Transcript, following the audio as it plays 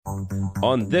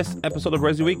On this episode of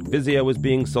ResiWeek, Vizio is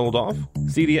being sold off,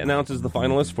 Cedia announces the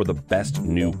finalists for the best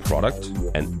new product,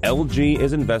 and LG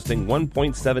is investing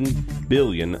 $1.7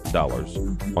 billion on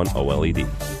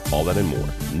OLED. All that and more,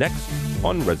 next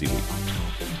on ResiWeek.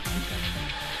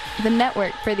 The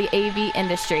network for the AV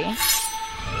industry.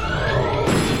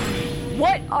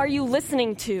 What are you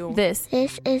listening to? This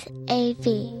is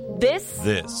AV. This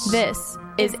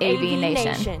is AV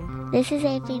Nation. This is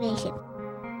AV Nation.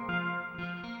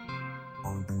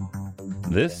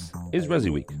 This is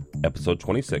ResiWeek, episode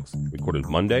 26, recorded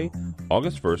Monday,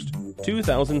 August 1st,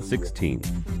 2016.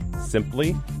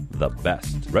 Simply the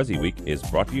best. ResiWeek is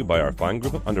brought to you by our fine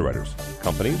group of underwriters,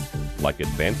 companies like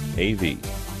Advanced AV.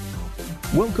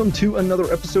 Welcome to another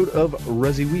episode of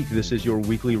ResiWeek. This is your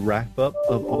weekly wrap-up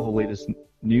of all the latest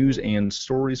news and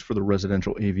stories for the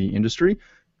residential AV industry.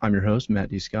 I'm your host,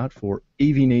 Matt D. Scott, for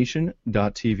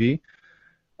avnation.tv.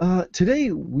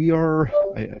 Today we are,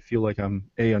 I feel like I'm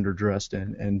A, underdressed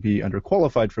and B,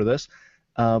 underqualified for this,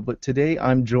 but today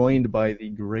I'm joined by the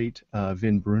great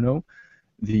Vin Bruno,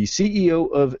 the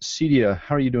CEO of Cedia.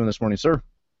 How are you doing this morning, sir?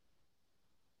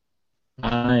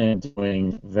 I am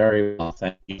doing very well,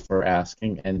 thank you for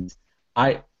asking, and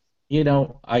I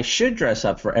should dress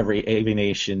up for every AV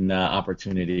Nation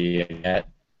opportunity I get,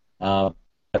 but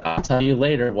I'll tell you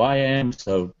later why I am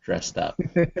so dressed up.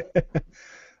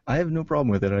 I have no problem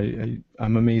with it.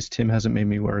 I'm amazed Tim hasn't made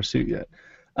me wear a suit yet.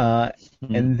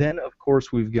 And then, of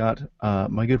course, we've got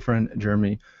my good friend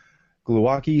Jeremy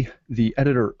Glowacki, the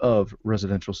editor of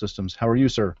Residential Systems. How are you,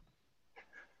 sir?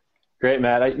 Great,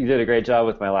 Matt. You did a great job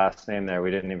with my last name there.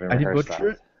 We didn't even rehearse that. I didn't butcher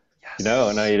it? Yes.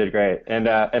 No, you did great.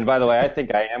 And by the way, I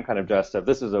think I am kind of dressed up.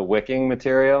 This is a wicking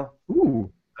material.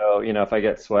 Ooh. So, if I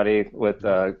get sweaty with,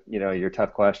 your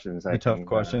tough questions, I can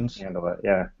handle it.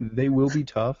 Yeah. They will be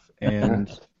tough,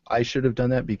 and I should have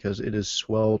done that because it is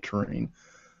sweltering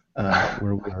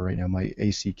where we are right now. My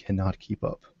AC cannot keep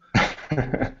up.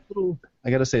 I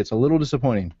got to say, it's a little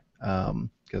disappointing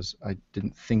because I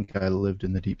didn't think I lived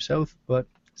in the Deep South, but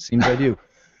seems I do.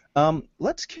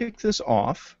 Let's kick this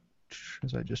off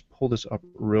as I just pull this up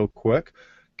real quick.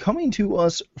 Coming to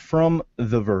us from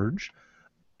The Verge,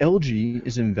 LG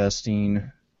is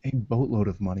investing a boatload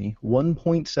of money,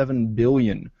 $1.7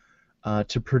 billion,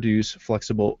 to produce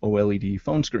flexible OLED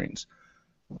phone screens.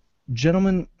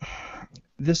 Gentlemen,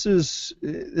 this is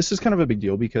kind of a big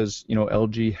deal because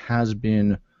LG has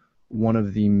been one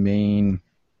of the main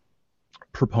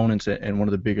proponents and one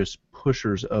of the biggest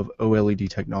pushers of OLED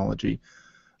technology,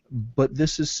 but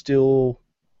this is still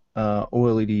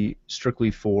OLED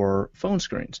strictly for phone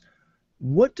screens.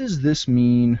 What does this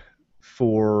mean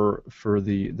for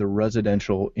the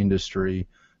residential industry?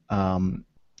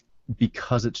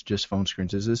 Because it's just phone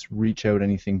screens, does this reach out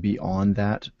anything beyond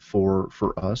that for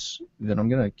us? Then I'm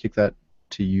going to kick that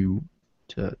to you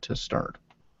to start.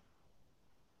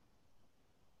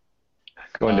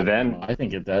 Going to Vin? I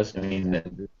think it does. I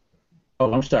mean,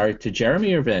 I'm sorry, to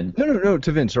Jeremy or Vin? No,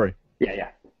 to Vin, sorry.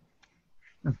 Yeah.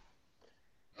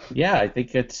 Yeah, I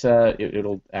think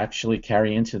it'll actually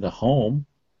carry into the home.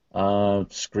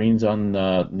 Screens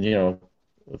on,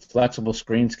 flexible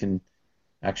screens can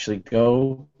actually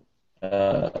go,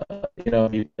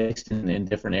 be placed in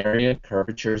different area,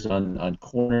 curvatures on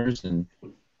corners and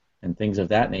things of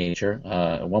that nature.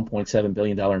 A $1.7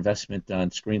 billion investment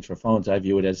on screens for phones, I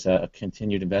view it as a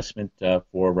continued investment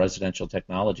for residential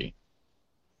technology.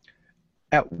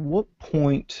 At what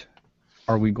point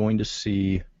are we going to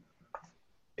see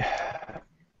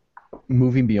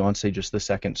moving beyond, say, just the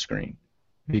second screen?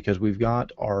 Because we've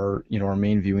got our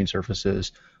main viewing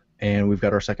surfaces, and we've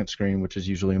got our second screen, which is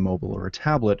usually a mobile or a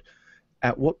tablet.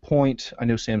 At what point, I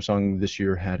know Samsung this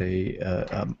year had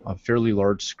a fairly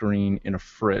large screen in a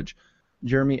fridge.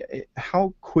 Jeremy,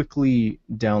 how quickly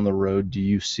down the road do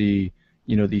you see,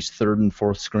 these third and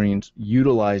fourth screens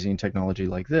utilizing technology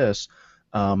like this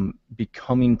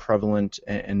becoming prevalent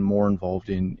and more involved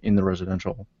in the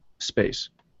residential space?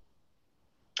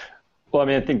 Well,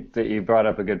 I think that you brought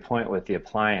up a good point with the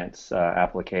appliance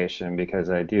application,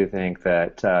 because I do think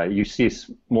that you see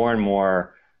more and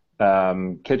more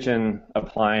kitchen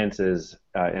appliances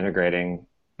integrating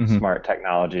smart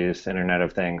technologies, Internet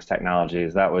of Things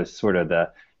technologies. That was sort of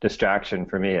the distraction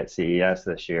for me at CES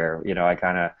this year. I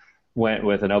kind of went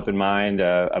with an open mind,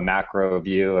 a macro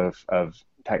view of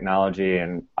technology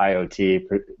and IoT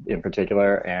in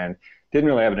particular, and didn't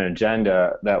really have an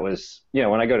agenda that was,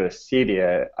 when I go to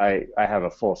Cedia, I have a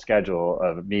full schedule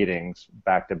of meetings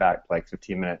back to back, like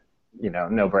 15-minute,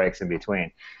 no breaks in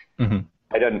between. Mm-hmm.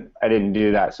 I didn't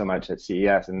do that so much at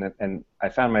CES, and I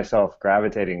found myself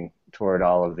gravitating toward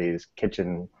all of these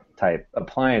kitchen type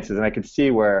appliances, and I could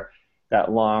see where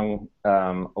that long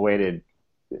awaited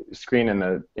screen in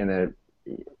the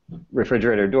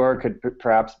refrigerator door could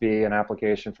perhaps be an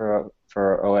application for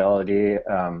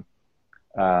OLED.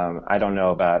 I don't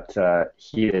know about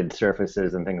heated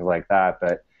surfaces and things like that,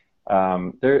 but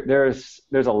there's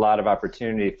a lot of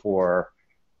opportunity for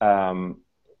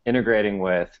integrating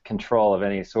with control of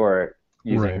any sort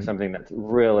using something that's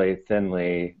really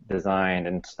thinly designed,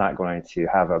 and it's not going to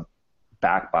have a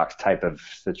back box type of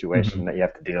situation that you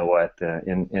have to deal with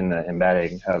in the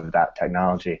embedding of that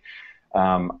technology.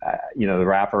 The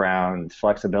wraparound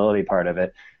flexibility part of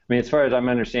it. I mean, as far as I'm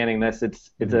understanding this,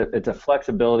 it's a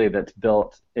flexibility that's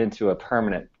built into a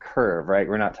permanent curve, right?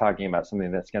 We're not talking about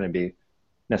something that's going to be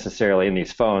necessarily in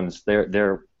these phones.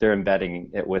 They're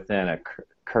embedding it within a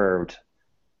curved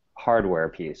hardware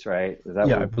piece, right? Is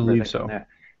that I believe so. There?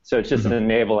 So it's just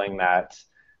enabling that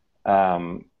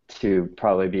to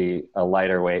probably be a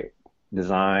lighter weight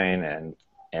design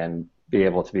and be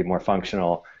able to be more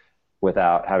functional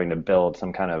without having to build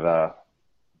some kind of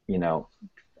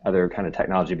other kind of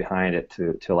technology behind it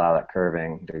to allow that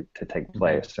curving to take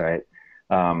place, right?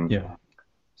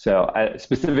 So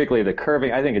specifically the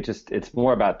curving, I think it's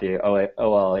more about the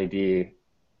OLED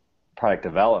product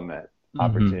development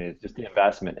opportunities, just the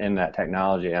investment in that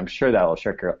technology. I'm sure that will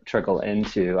trickle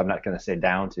into, I'm not going to say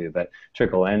down to, but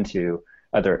trickle into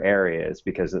other areas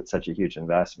because it's such a huge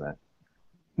investment.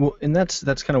 Well, and that's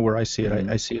kind of where I see it.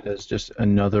 I see it as just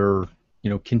another,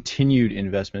 continued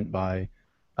investment by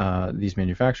these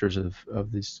manufacturers of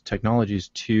these technologies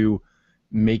to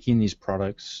making these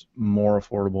products more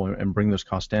affordable and bring those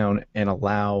costs down and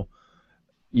allow,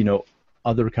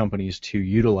 other companies to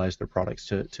utilize their products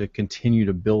to continue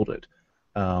to build it,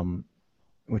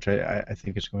 which I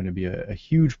think is going to be a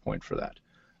huge point for that.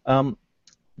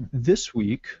 This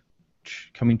week,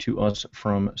 coming to us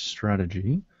from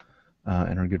Strategy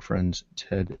and our good friends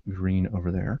Ted Green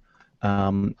over there,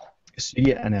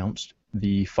 Cydia announced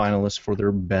the finalists for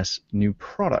their best new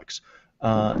products.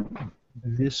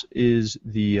 This is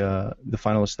the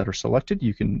finalists that are selected.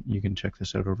 You can check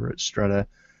this out over at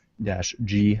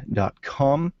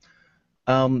strata-g.com.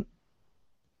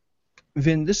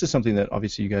 Vin, this is something that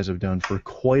obviously you guys have done for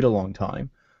quite a long time.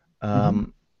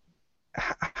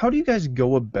 How do you guys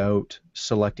go about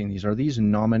selecting these? Are these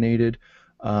nominated?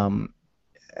 How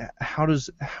does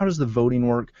the voting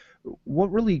work?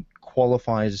 What really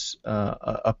qualifies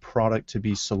a product to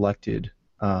be selected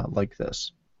like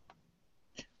this?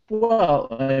 Well,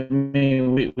 I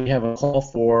mean, we have a call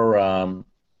for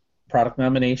product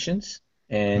nominations,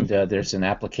 and there's an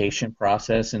application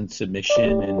process and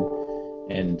submission,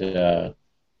 and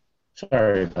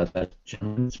sorry about that,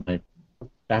 gentlemen. It's my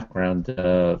background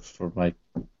for my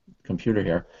computer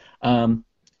here. And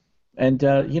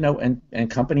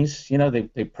companies,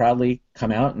 they proudly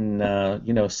come out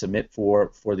and submit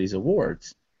for these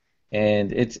awards,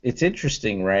 and it's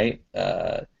interesting, right?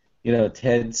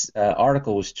 Ted's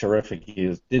article was terrific.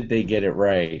 Did they get it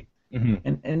right?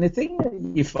 And the thing that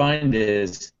you find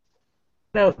is,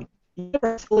 you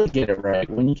never fully get it right.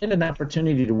 When you get an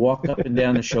opportunity to walk up and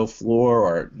down the show floor,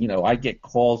 or I got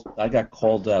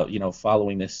called out,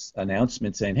 following this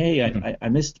announcement saying, "Hey, I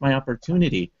missed my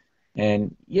opportunity,"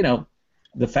 and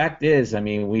the fact is, I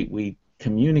mean, we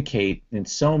communicate in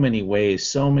so many ways,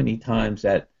 so many times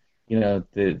that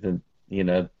the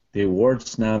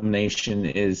awards nomination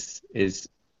is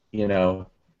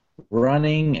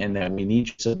running, and that we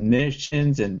need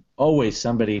submissions, and always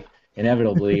somebody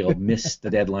inevitably will miss the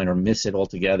deadline or miss it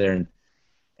altogether,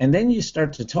 and then you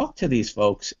start to talk to these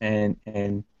folks, and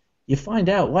you find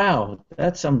out, wow,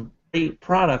 that's some great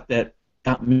product that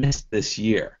got missed this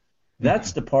year.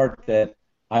 That's the part that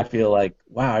I feel like,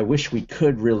 wow, I wish we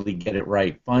could really get it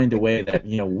right, find a way that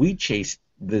we chase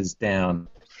this down.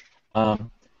 But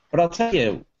I'll tell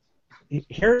you,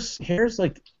 here's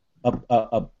like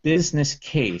a business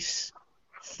case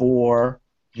for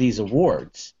these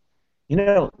awards.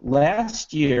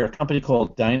 Last year, a company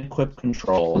called Dynaquip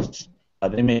Controls,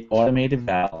 they made automated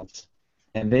valves,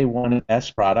 and they won a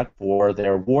best product for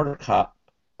their water cup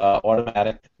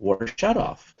automatic water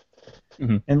shutoff.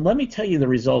 And let me tell you the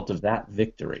result of that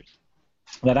victory.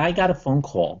 That I got a phone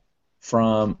call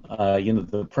from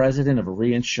the president of a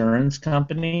reinsurance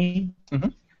company,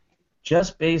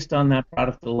 just based on that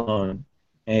product alone,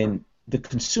 and the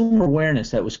consumer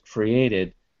awareness that was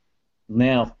created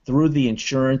now through the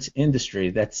insurance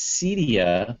industry, that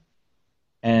Cydia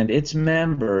and its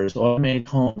members automate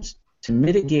homes to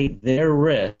mitigate their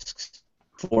risks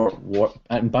for war.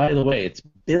 And by the way, it's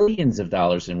billions of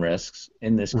dollars in risks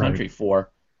in this country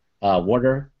for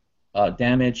water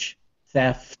damage,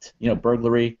 theft,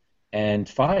 burglary, and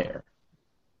fire.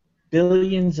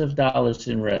 billions of dollars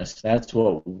in risk. That's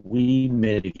what we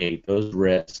mitigate, those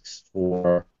risks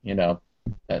for,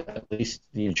 at least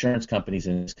the insurance companies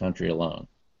in this country alone.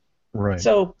 Right.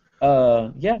 So,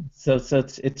 so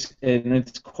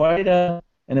it's quite an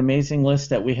amazing list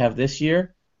that we have this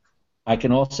year. I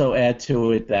can also add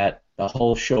to it that the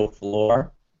whole show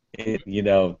floor,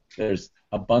 there's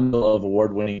a bundle of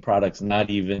award-winning products not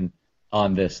even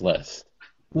on this list.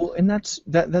 Well, and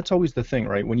that's always the thing,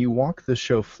 right? When you walk the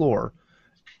show floor,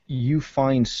 you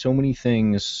find so many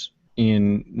things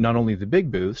in not only the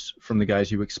big booths from the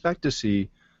guys you expect to see,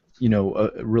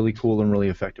 really cool and really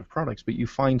effective products, but you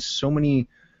find so many,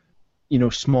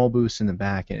 small booths in the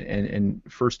back and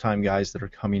first-time guys that are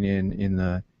coming in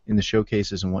the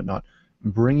showcases and whatnot,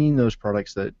 bringing those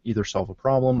products that either solve a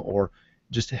problem or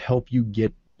just to help you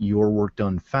get your work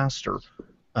done faster.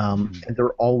 And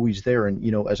they're always there. And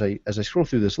as I scroll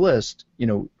through this list,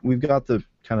 we've got the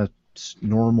kind of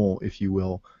normal, if you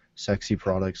will, sexy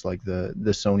products like the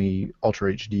Sony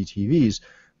Ultra HD TVs,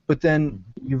 but then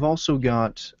you've also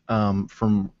got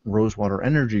from Rosewater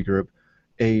Energy Group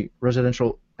a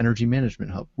residential energy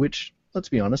management hub, which, let's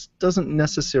be honest, doesn't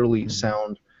necessarily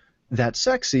sound that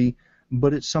sexy,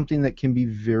 but it's something that can be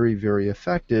very, very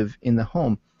effective in the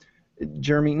home.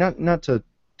 Jeremy, not to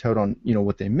tout on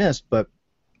what they missed, but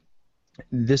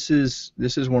this is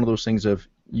one of those things of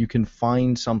you can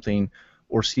find something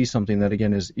or see something that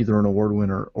again is either an award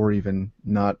winner or even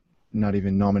not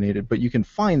even nominated, but you can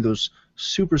find those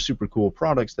super cool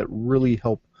products that really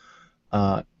help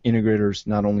integrators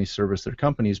not only service their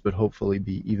companies but hopefully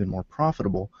be even more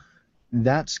profitable.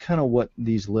 That's kind of what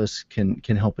these lists can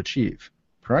help achieve.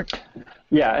 Correct?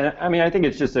 Yeah, and I mean, I think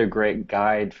it's just a great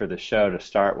guide for the show to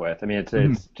start with. I mean,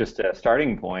 it's just a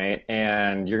starting point,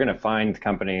 and you're going to find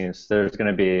companies. There's going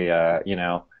to be,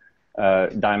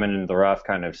 diamond in the rough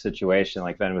kind of situation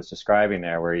like Ben was describing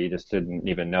there, where you just didn't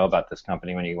even know about this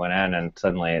company when you went in, and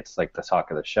suddenly it's like the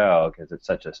talk of the show because it's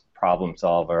such a problem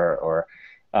solver. Or,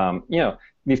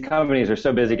 these companies are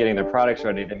so busy getting their products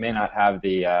ready, they may not have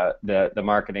the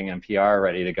marketing and PR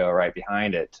ready to go right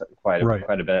behind it quite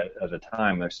a bit at a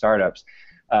time. They're startups,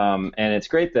 and it's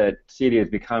great that CD has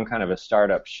become kind of a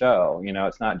startup show.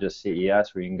 It's not just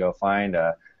CES where you can go find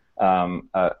a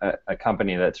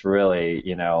company that's really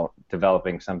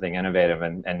developing something innovative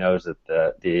and knows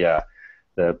that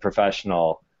the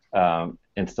professional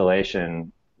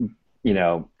installation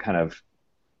kind of,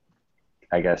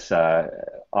 I guess,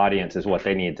 audience is what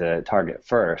they need to target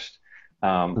first.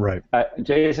 Right.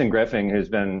 Jason Griffin, who's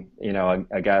been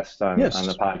a guest on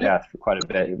the podcast for quite a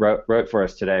bit, wrote for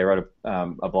us today. Wrote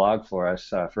a blog for us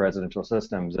for Residential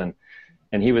Systems,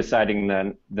 and he was citing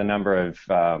the number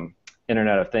of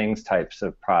Internet of Things types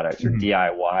of products or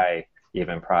DIY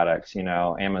even products.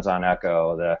 Amazon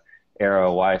Echo, the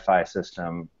Arrow Wi-Fi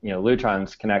system,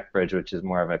 Lutron's Connect Bridge, which is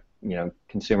more of a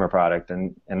consumer product,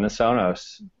 and the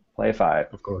Sonos Play 5.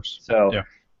 Of course. So,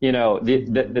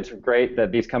 it's great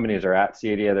that these companies are at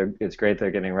CEDIA. It's great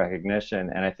they're getting recognition,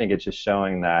 and I think it's just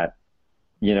showing that,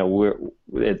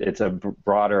 it's a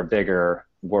broader, bigger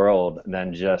world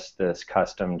than just this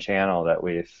custom channel that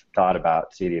we've thought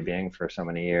about CEDIA being for so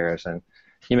many years. And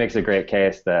he makes a great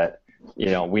case that,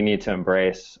 we need to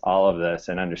embrace all of this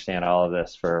and understand all of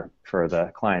this for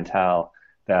the clientele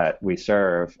that we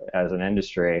serve as an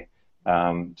industry.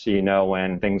 So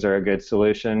when things are a good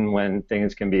solution, when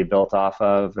things can be built off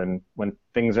of, and when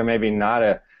things are maybe not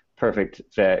a perfect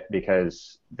fit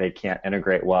because they can't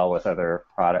integrate well with other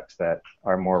products that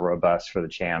are more robust for the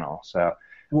channel. So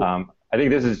I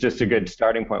think this is just a good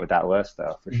starting point with that list,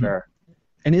 though, for sure.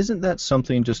 And isn't that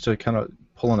something, just to kind of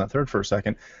pull on that thread for a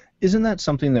second, isn't that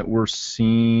something that we're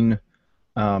seeing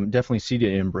definitely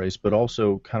CEDIA embrace, but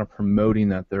also kind of promoting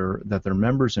that their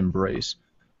members embrace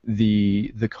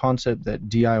the concept that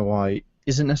DIY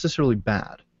isn't necessarily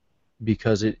bad,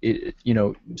 because it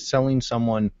selling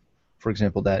someone, for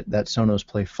example, that Sonos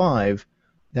Play 5,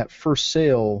 that first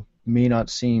sale may not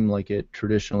seem like it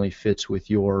traditionally fits with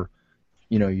your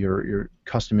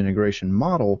custom integration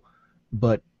model,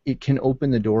 but it can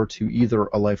open the door to either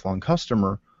a lifelong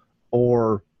customer,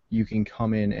 or you can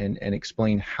come in and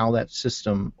explain how that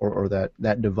system or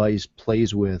that device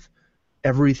plays with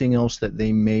everything else that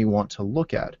they may want to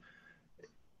look at.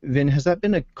 Then has that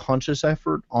been a conscious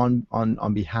effort on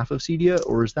behalf of CEDIA,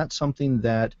 or is that something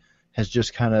that has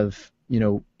just kind of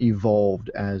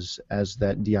evolved as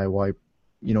that DIY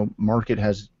market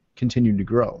has continued to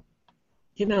grow?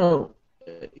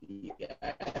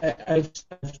 I've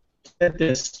said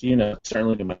this,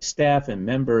 certainly to my staff and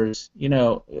members,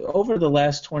 over the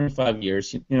last 25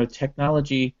 years,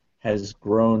 technology has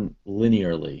grown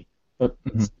linearly, But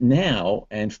now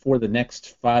and for the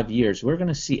next 5 years, we're going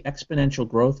to see exponential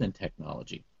growth in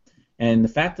technology. And the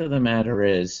fact of the matter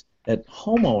is that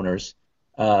homeowners,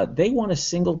 they want a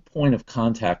single point of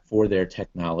contact for their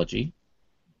technology.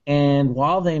 And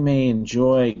while they may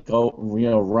enjoy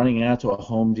running out to a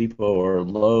Home Depot or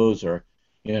Lowe's, or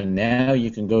now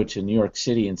you can go to New York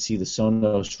City and see the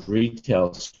Sonos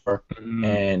retail store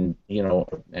and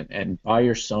buy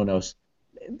your Sonos,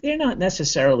 they're not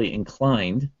necessarily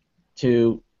inclined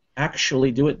to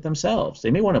actually do it themselves.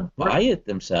 They may want to buy it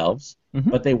themselves,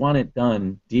 but they want it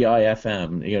done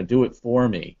DIFM, do it for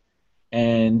me.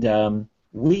 And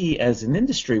we, as an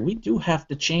industry, we do have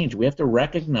to change. We have to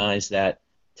recognize that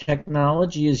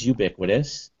technology is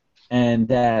ubiquitous and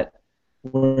that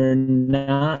we're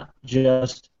not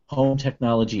just home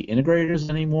technology integrators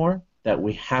anymore, that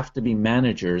we have to be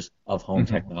managers of home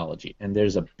technology. And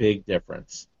there's a big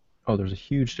difference. Oh, there's a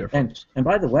huge difference. And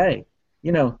by the way,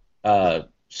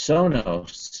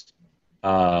 Sonos,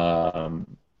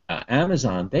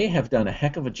 Amazon, they have done a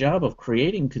heck of a job of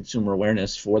creating consumer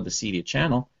awareness for the Cedia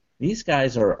channel. These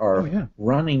guys are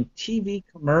running TV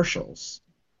commercials,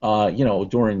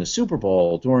 during the Super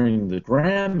Bowl, during the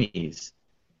Grammys,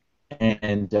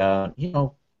 and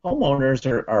homeowners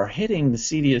are hitting the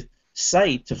Cedia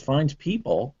site to find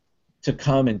people to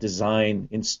come and design,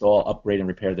 install, upgrade, and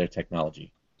repair their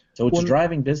technology. So it's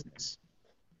driving business.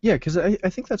 Yeah, because I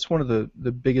think that's one of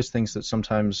the biggest things that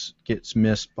sometimes gets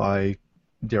missed by,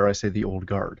 dare I say, the old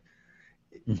guard.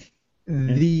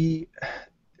 The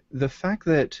fact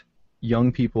that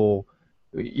young people,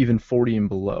 even 40 and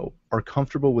below, are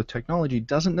comfortable with technology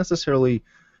doesn't necessarily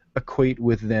equate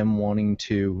with them wanting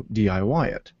to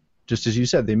DIY it. Just as you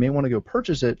said, they may want to go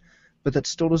purchase it, but that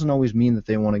still doesn't always mean that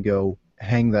they want to go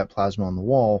hang that plasma on the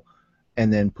wall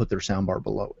and then put their soundbar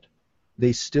below it.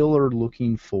 They still are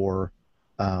looking for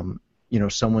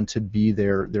someone to be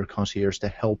their concierge to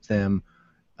help them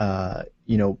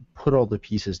put all the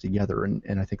pieces together,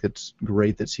 and I think that's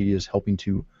great that Cedia is helping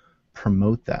to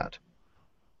promote that.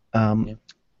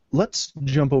 Let's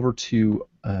jump over to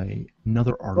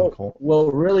another article.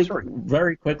 Well, really,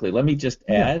 very quickly, let me just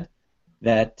add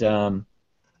that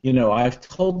I've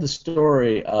told the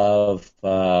story of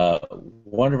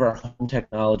one of our home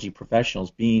technology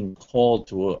professionals being called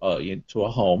to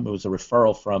a home. It was a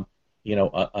referral from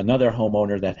another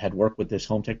homeowner that had worked with this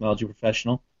home technology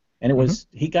professional, and it was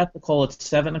he got the call at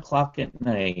 7:00 at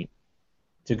night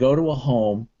to go to a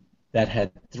home that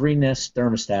had 3 Nest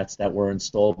thermostats that were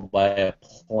installed by a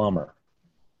plumber.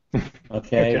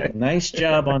 Okay. Nice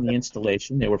job on the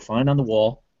installation. They were fine on the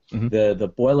wall.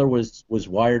 The boiler was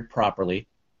wired properly,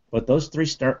 but those 3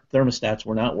 thermostats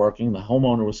were not working. The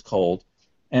homeowner was cold,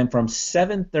 and from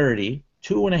 7:30,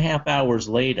 2.5 hours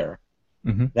later,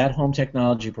 that home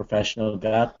technology professional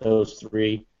got those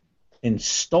 3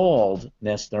 installed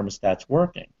Nest thermostats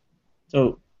working.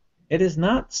 So it is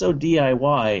not so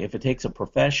DIY if it takes a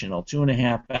professional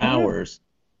 2.5 hours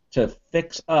to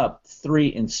fix up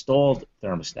 3 installed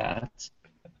thermostats.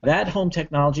 That home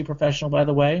technology professional, by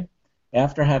the way,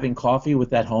 after having coffee with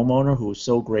that homeowner who was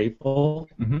so grateful,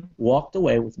 walked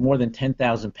away with more than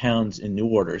 10,000 pounds in new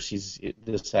orders.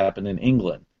 This happened in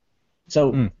England.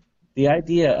 So the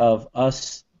idea of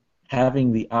us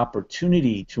having the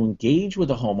opportunity to engage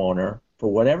with a homeowner for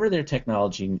whatever their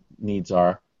technology needs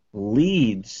are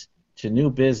leads to new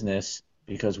business,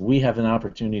 because we have an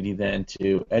opportunity then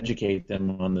to educate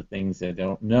them on the things they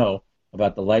don't know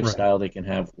about the lifestyle they can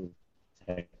have with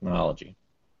technology.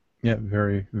 Yeah,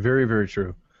 very, very, very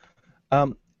true.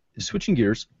 Switching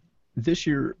gears, this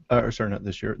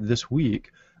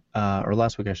week, or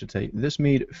last week I should say, this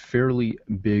made fairly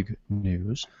big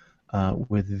news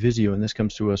with Vizio, and this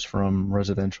comes to us from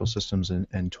Residential Systems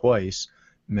and Twice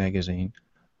magazine.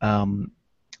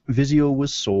 Vizio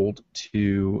was sold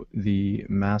to the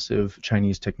massive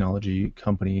Chinese technology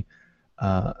company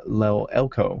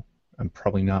Elco. I'm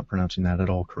probably not pronouncing that at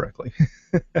all correctly.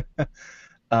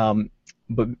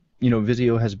 But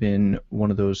Vizio has been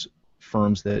one of those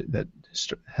firms that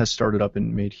has started up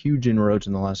and made huge inroads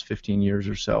in the last 15 years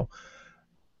or so.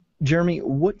 Jeremy,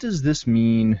 what does this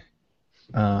mean,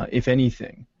 if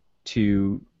anything,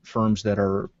 to firms that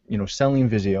are selling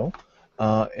Vizio,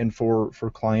 and for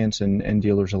clients and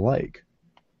dealers alike?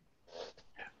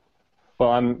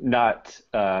 Well, I'm not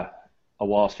a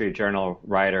Wall Street Journal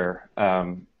writer,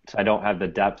 so I don't have the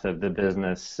depth of the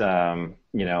business,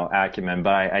 acumen.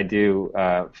 But I do,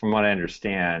 from what I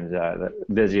understand, that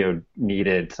Vizio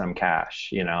needed some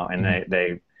cash, and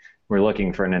they were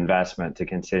looking for an investment to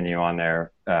continue on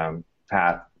their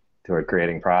path toward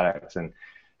creating products, and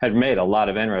had made a lot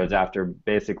of inroads after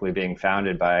basically being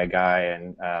founded by a guy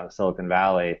in Silicon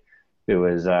Valley who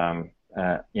was a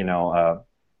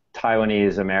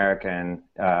Taiwanese American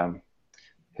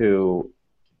who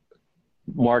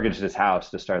mortgaged his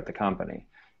house to start the company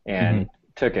and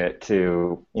took it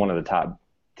to one of the top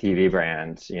TV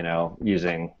brands,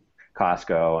 using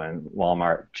Costco and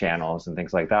Walmart channels and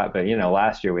things like that. But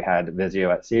last year we had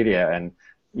Vizio at Cedia, and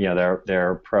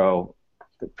their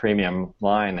premium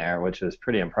line there, which is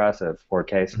pretty impressive,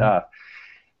 4K stuff.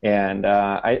 And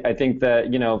I think that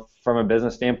from a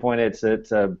business standpoint, it's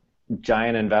a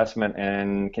giant investment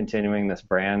in continuing this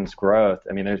brand's growth.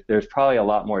 I mean, there's probably a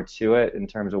lot more to it in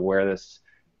terms of where this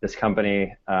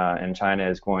company in China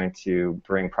is going to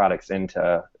bring products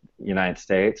into the United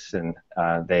States, and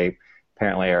they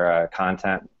apparently are a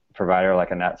content provider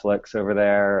like a Netflix over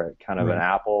there, kind of an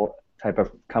Apple type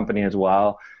of company as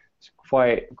well. It's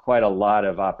quite a lot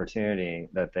of opportunity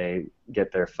that they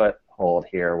get their foothold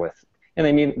here with, and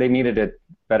they needed a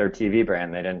better TV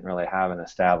brand. They didn't really have an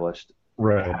established.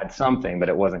 They had something, but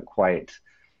it wasn't going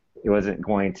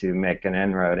to make an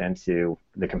inroad into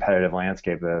the competitive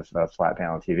landscape of flat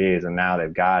panel TVs, and now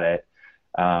they've got it.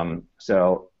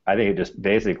 So I think it just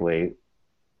basically,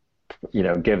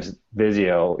 gives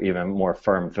Vizio even more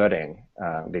firm footing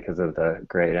because of the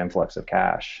great influx of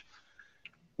cash.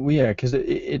 Well, yeah, because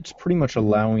it's pretty much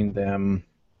allowing them,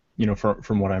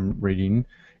 from what I'm reading,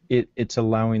 it's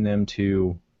allowing them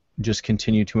to just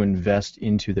continue to invest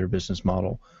into their business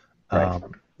model.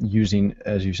 Using,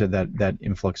 as you said, that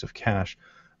influx of cash.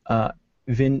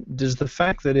 Vin, does the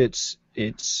fact that it's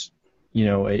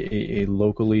a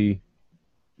locally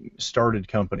started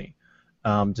company,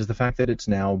 does the fact that it's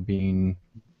now being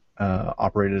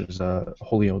operated as a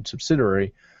wholly owned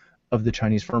subsidiary of the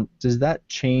Chinese firm, does that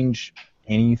change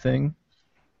anything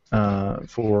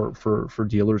for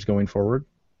dealers going forward?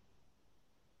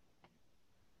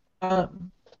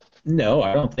 No,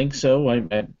 I don't think so.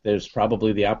 There's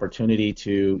probably the opportunity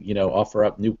to, offer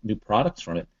up new products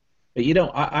from it. But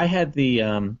I had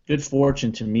the good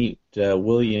fortune to meet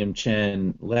William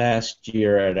Chen last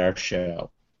year at our show.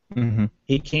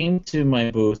 He came to my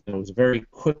booth, and it was a very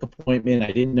quick appointment.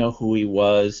 I didn't know who he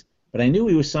was, but I knew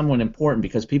he was someone important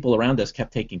because people around us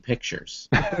kept taking pictures.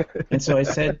 And so I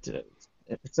said,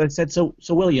 so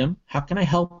William, how can I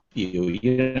help you?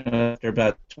 After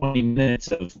about 20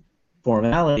 minutes of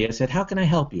formality, I said, how can I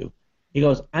help you? He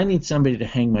goes, I need somebody to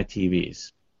hang my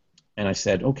TVs. And I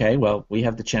said, okay, well, we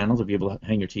have the channel to be able to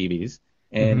hang your TVs.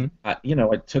 And I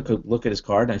took a look at his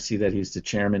card, and I see that he's the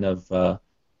chairman of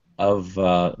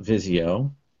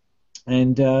Vizio,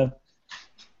 and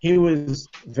he was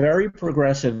very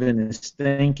progressive in his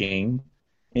thinking,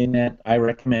 in that I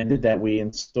recommended that we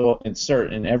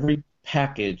insert in every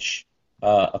package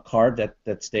a card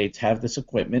that states have this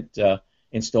equipment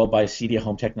installed by a Cedia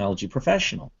home technology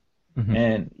professional.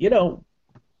 And,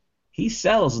 he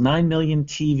sells 9 million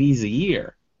TVs a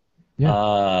year.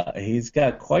 Yeah. He's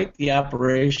got quite the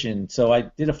operation. So I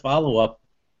did a follow-up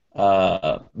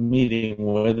meeting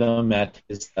with him at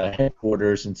his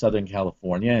headquarters in Southern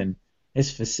California, and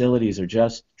his facilities are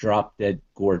just drop-dead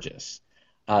gorgeous.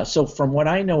 So from what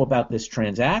I know about this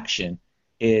transaction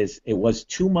is it was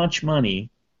too much money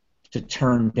to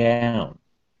turn down.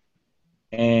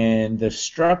 And the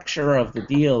structure of the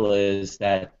deal is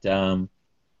that the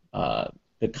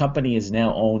company is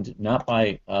now owned not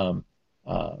by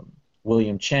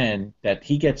William Chen, that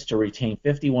he gets to retain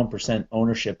 51%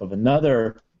 ownership of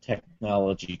another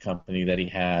technology company that he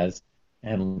has.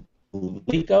 And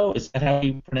Lico, is that how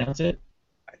you pronounce it?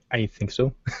 I think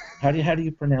so. How do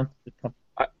you pronounce the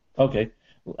company? Okay.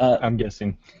 I'm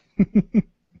guessing.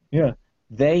 Yeah.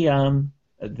 They own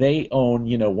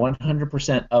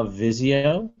 100% of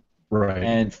Vizio, right,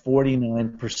 and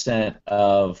 49%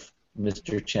 of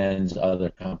Mr. Chen's other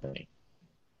company.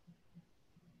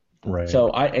 Right. So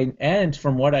and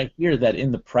from what I hear, that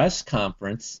in the press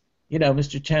conference,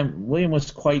 Mr. Chen, William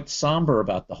was quite somber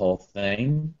about the whole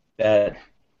thing, that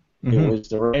it was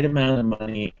the right amount of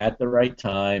money at the right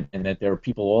time, and that there were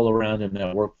people all around him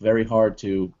that worked very hard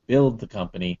to build the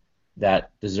company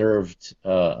that deserved,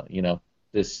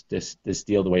 this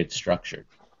deal the way it's structured.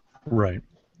 Right.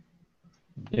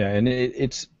 Yeah, and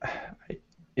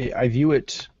I view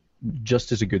it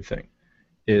just as a good thing.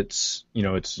 It's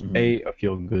a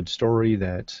feel-good story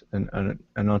that an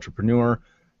entrepreneur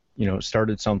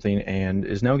started something and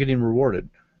is now getting rewarded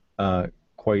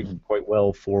quite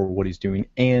well for what he's doing,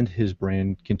 and his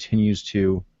brand continues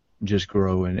to just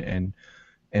grow and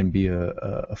be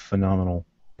a phenomenal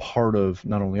part of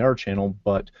not only our channel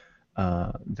but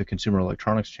the consumer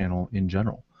electronics channel in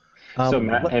general. So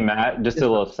Matt, just a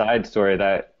little side story,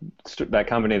 that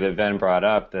company that Vin brought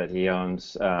up that he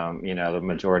owns, the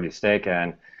majority stake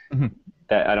in,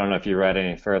 I don't know if you read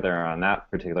any further on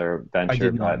that particular venture, I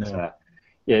did not but know.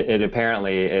 it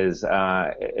apparently is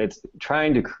it's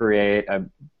trying to create a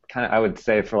kind of, I would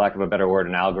say, for lack of a better word,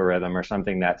 an algorithm or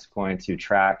something that's going to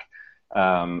track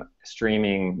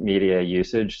streaming media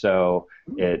usage. So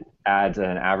it adds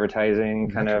an advertising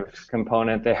kind of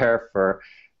component there for,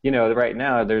 right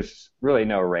now there's really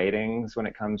no ratings when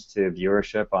it comes to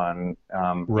viewership on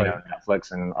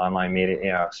Netflix and online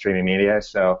media, streaming media.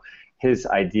 So his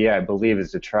idea, I believe,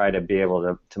 is to try to be able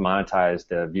to monetize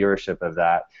the viewership of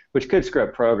that, which could screw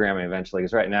up programming eventually,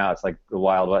 because right now it's like the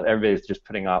Wild West. Everybody's just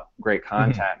putting up great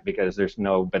content because there's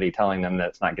nobody telling them that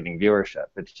it's not getting viewership.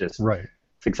 It's just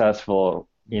successful,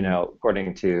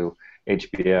 according to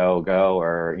HBO Go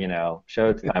or,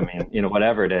 Showtime. I mean,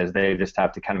 whatever it is, they just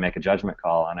have to kind of make a judgment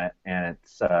call on it, and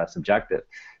it's subjective,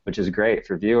 which is great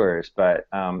for viewers. But,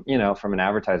 from an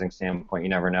advertising standpoint, you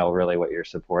never know really what you're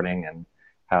supporting and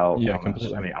how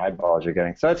many eyeballs you're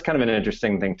getting. So that's kind of an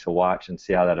interesting thing to watch and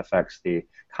see how that affects the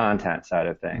content side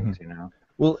of things,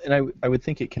 Well, and I would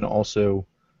think it can also,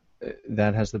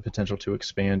 that has the potential to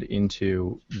expand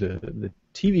into the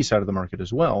TV side of the market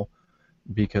as well,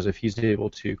 because if he's able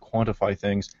to quantify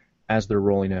things as they're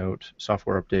rolling out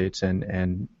software updates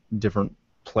and different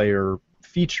player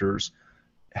features,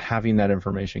 having that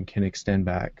information can extend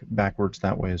backwards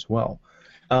that way as well.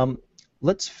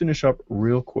 Let's finish up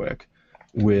real quick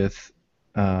with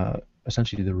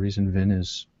essentially the reason Vin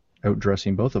is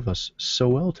outdressing both of us so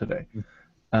well today.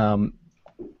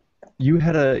 You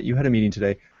had a meeting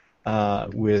today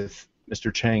with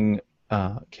Mr. Cheng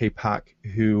K. Pak,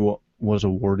 who was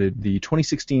awarded the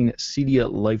 2016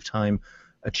 CEDIA Lifetime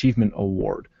Achievement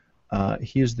Award.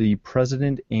 He is the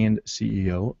president and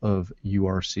CEO of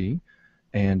URC,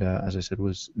 and as I said,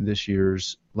 was this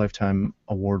year's Lifetime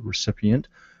Award recipient.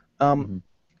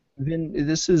 Then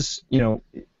this is,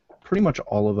 pretty much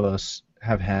all of us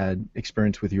have had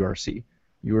experience with URC.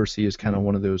 URC is kind of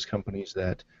one of those companies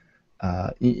that,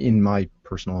 in my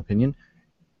personal opinion,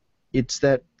 it's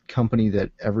that company that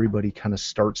everybody kind of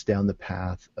starts down the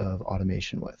path of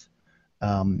automation with,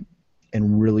 and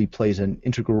really plays an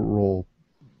integral role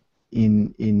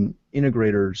in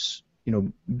integrators'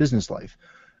 business life.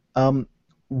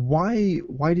 Why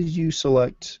did you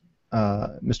select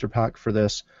Mr. Pak for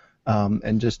this?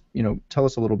 And just tell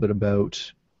us a little bit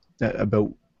about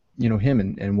him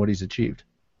and what he's achieved.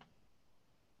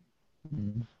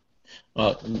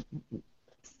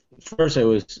 First, it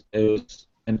was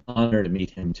an honor to meet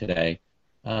him today.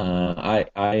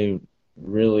 I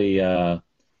really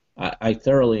I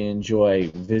thoroughly enjoy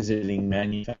visiting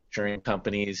manufacturing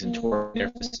companies and touring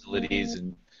their facilities,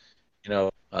 and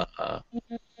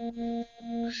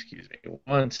excuse me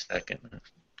one second.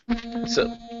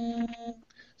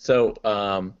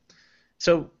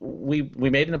 So we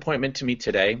made an appointment to meet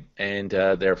today, and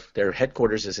their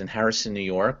headquarters is in Harrison, New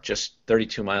York, just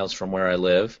 32 miles from where I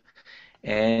live.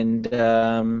 And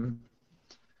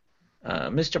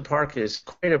Mr. Park is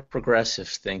quite a progressive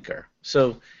thinker.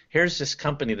 So here's this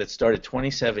company that started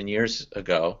 27 years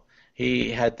ago.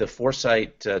 He had the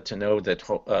foresight to know that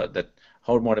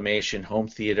home automation, home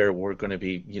theater were going to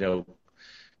be,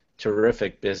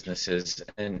 terrific businesses,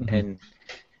 and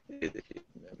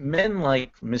men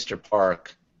like Mr.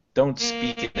 Park don't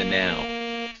speak in the now.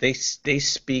 They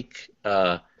speak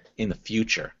in the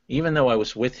future. Even though I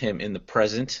was with him in the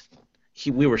present,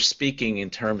 we were speaking in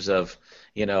terms of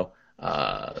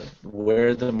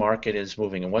where the market is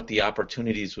moving and what the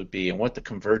opportunities would be and what the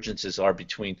convergences are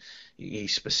between. He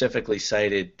specifically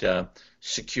cited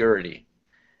security,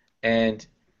 and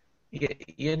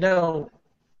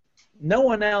no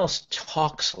one else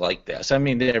talks like this. I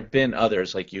mean, there have been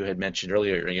others, like you had mentioned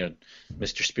earlier,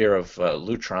 Mr. Spear of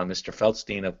Lutron, Mr.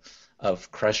 Feldstein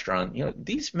of Crestron.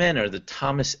 These men are the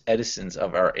Thomas Edisons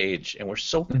of our age, and we're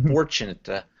so fortunate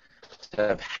to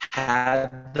have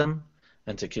had them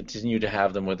and to continue to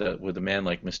have them with a man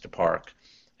like Mr. Park.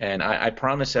 And I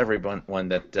promise everyone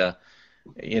that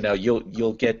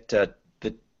you'll get the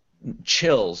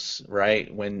chills,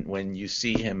 right, when you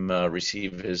see him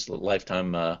receive his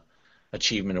Lifetime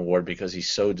Achievement Award, because he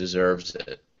so deserves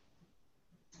it.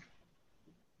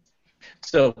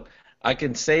 So I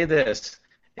can say this: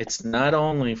 it's not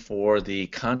only for the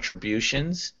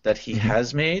contributions that he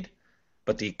has made,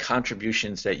 but the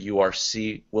contributions that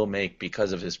URC will make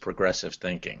because of his progressive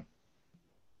thinking.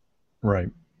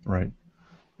 Right.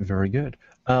 Very good.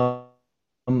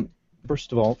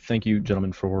 First of all, thank you,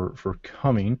 gentlemen, for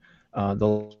coming.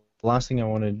 The last thing I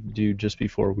want to do just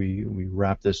before we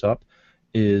wrap this up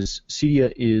is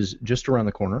CEDIA is just around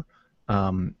the corner.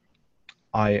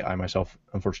 I myself,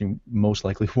 unfortunately, most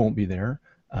likely won't be there.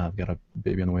 I've got a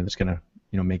baby on the way that's going to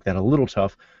make that a little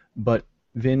tough. But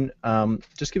Vin,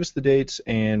 just give us the dates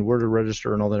and where to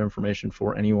register and all that information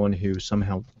for anyone who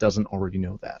somehow doesn't already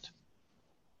know that.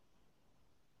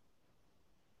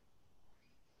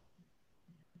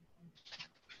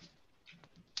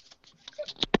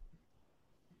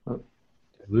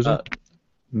 Lose it?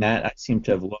 Matt, I seem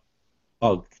to have lost.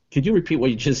 Oh, could you repeat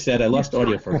what you just said? I lost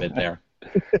audio for a bit there.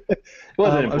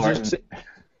 Wasn't important.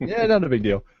 Yeah, not a big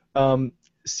deal.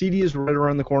 CD is right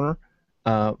around the corner.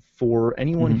 For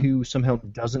anyone who somehow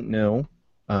doesn't know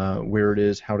where it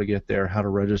is, how to get there, how to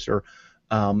register,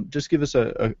 just give us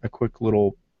a quick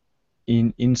little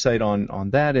insight on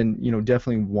that, and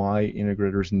definitely why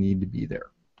integrators need to be there.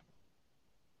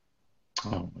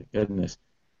 Oh my goodness!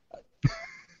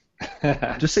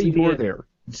 Just say you were there.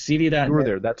 CD.net. You were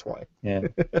there. That's why. Yeah.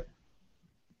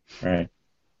 Right.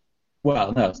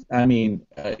 Well, no. I mean,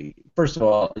 first of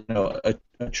all, a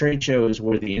trade show is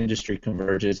where the industry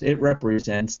converges. It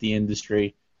represents the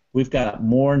industry. We've got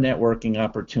more networking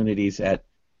opportunities at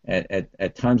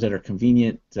times that are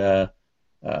convenient for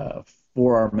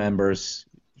our members.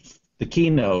 The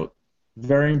keynote,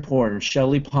 very important.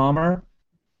 Shelley Palmer,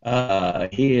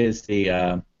 he is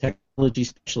the technology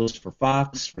specialist for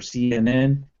Fox, for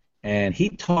CNN, and he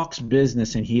talks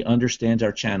business and he understands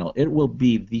our channel. It will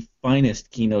be the finest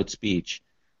keynote speech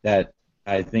that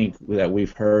I think that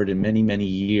we've heard in many, many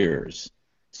years.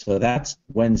 So that's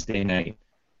Wednesday night.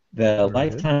 The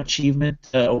Lifetime Achievement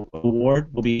Award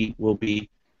we will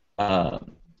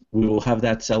have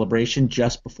that celebration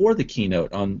just before the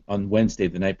keynote on Wednesday,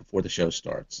 the night before the show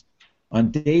starts. On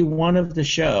day one of the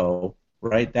show,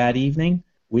 right, that evening,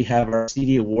 we have our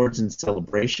CD Awards and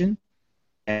celebration,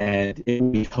 and it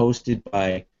will be hosted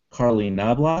by Carly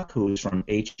Knobloch, who is from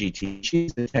HGTV.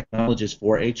 She's the technologist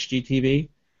for HGTV.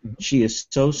 She is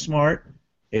so smart.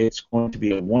 It's going to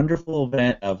be a wonderful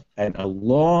event and a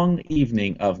long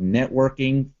evening of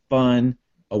networking, fun,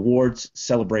 awards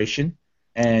celebration.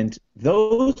 And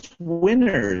those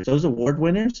winners, those award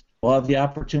winners, will have the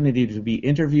opportunity to be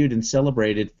interviewed and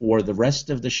celebrated for the rest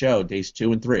of the show, days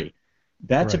 2 and 3.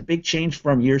 That's a big change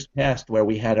from years past where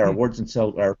we had our awards and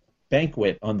our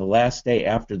banquet on the last day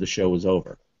after the show was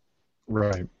over.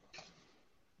 Right.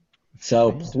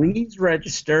 So please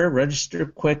register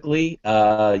quickly.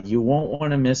 You won't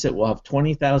want to miss it. We'll have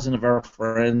 20,000 of our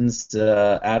friends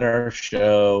at our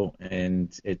show,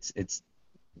 and it's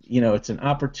an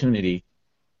opportunity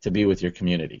to be with your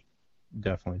community.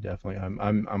 Definitely.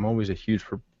 I'm always a huge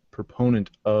proponent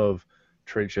of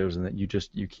trade shows, and that you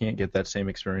can't get that same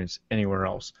experience anywhere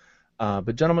else.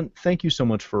 But gentlemen, thank you so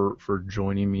much for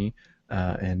joining me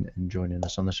and joining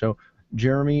us on the show.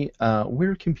 Jeremy,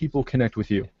 where can people connect with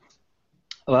you?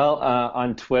 Well,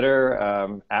 on Twitter,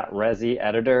 at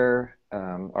ResiEditor.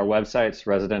 Our website's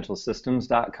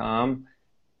residentialsystems.com.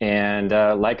 And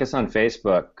like us on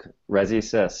Facebook,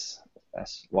 ResiSys,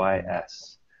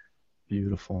 SYS.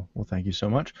 Beautiful. Well, thank you so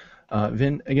much.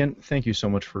 Vin, again, thank you so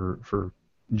much for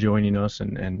joining us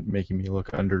and making me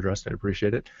look underdressed. I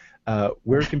appreciate it.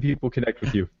 Where can people connect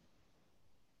with you?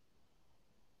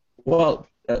 Well,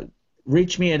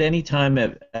 reach me at any time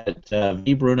at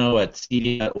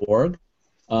vbruno@cd.org.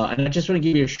 And I just want to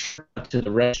give you a shout out to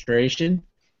the registration.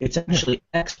 It's actually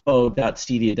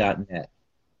expo.cd.net.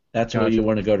 That's where you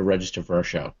want to go to register for our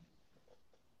show.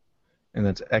 And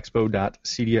that's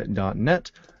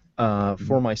expo.cd.net.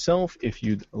 For myself, if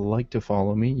you'd like to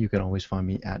follow me, you can always find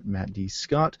me at Matt D.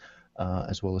 Scott,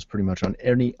 as well as pretty much on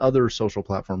any other social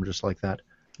platform just like that.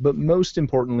 But most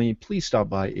importantly, please stop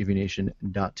by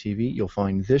aviation.tv. You'll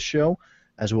find this show,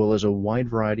 as well as a wide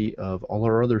variety of all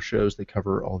our other shows that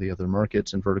cover all the other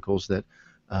markets and verticals that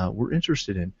we're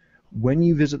interested in. When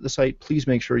you visit the site, please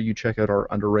make sure you check out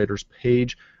our Underwriters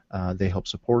page. They help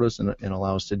support us and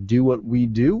allow us to do what we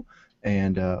do,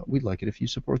 and we'd like it if you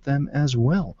support them as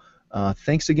well.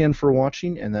 Thanks again for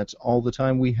watching, and that's all the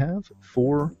time we have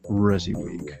for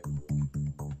ResiWeek.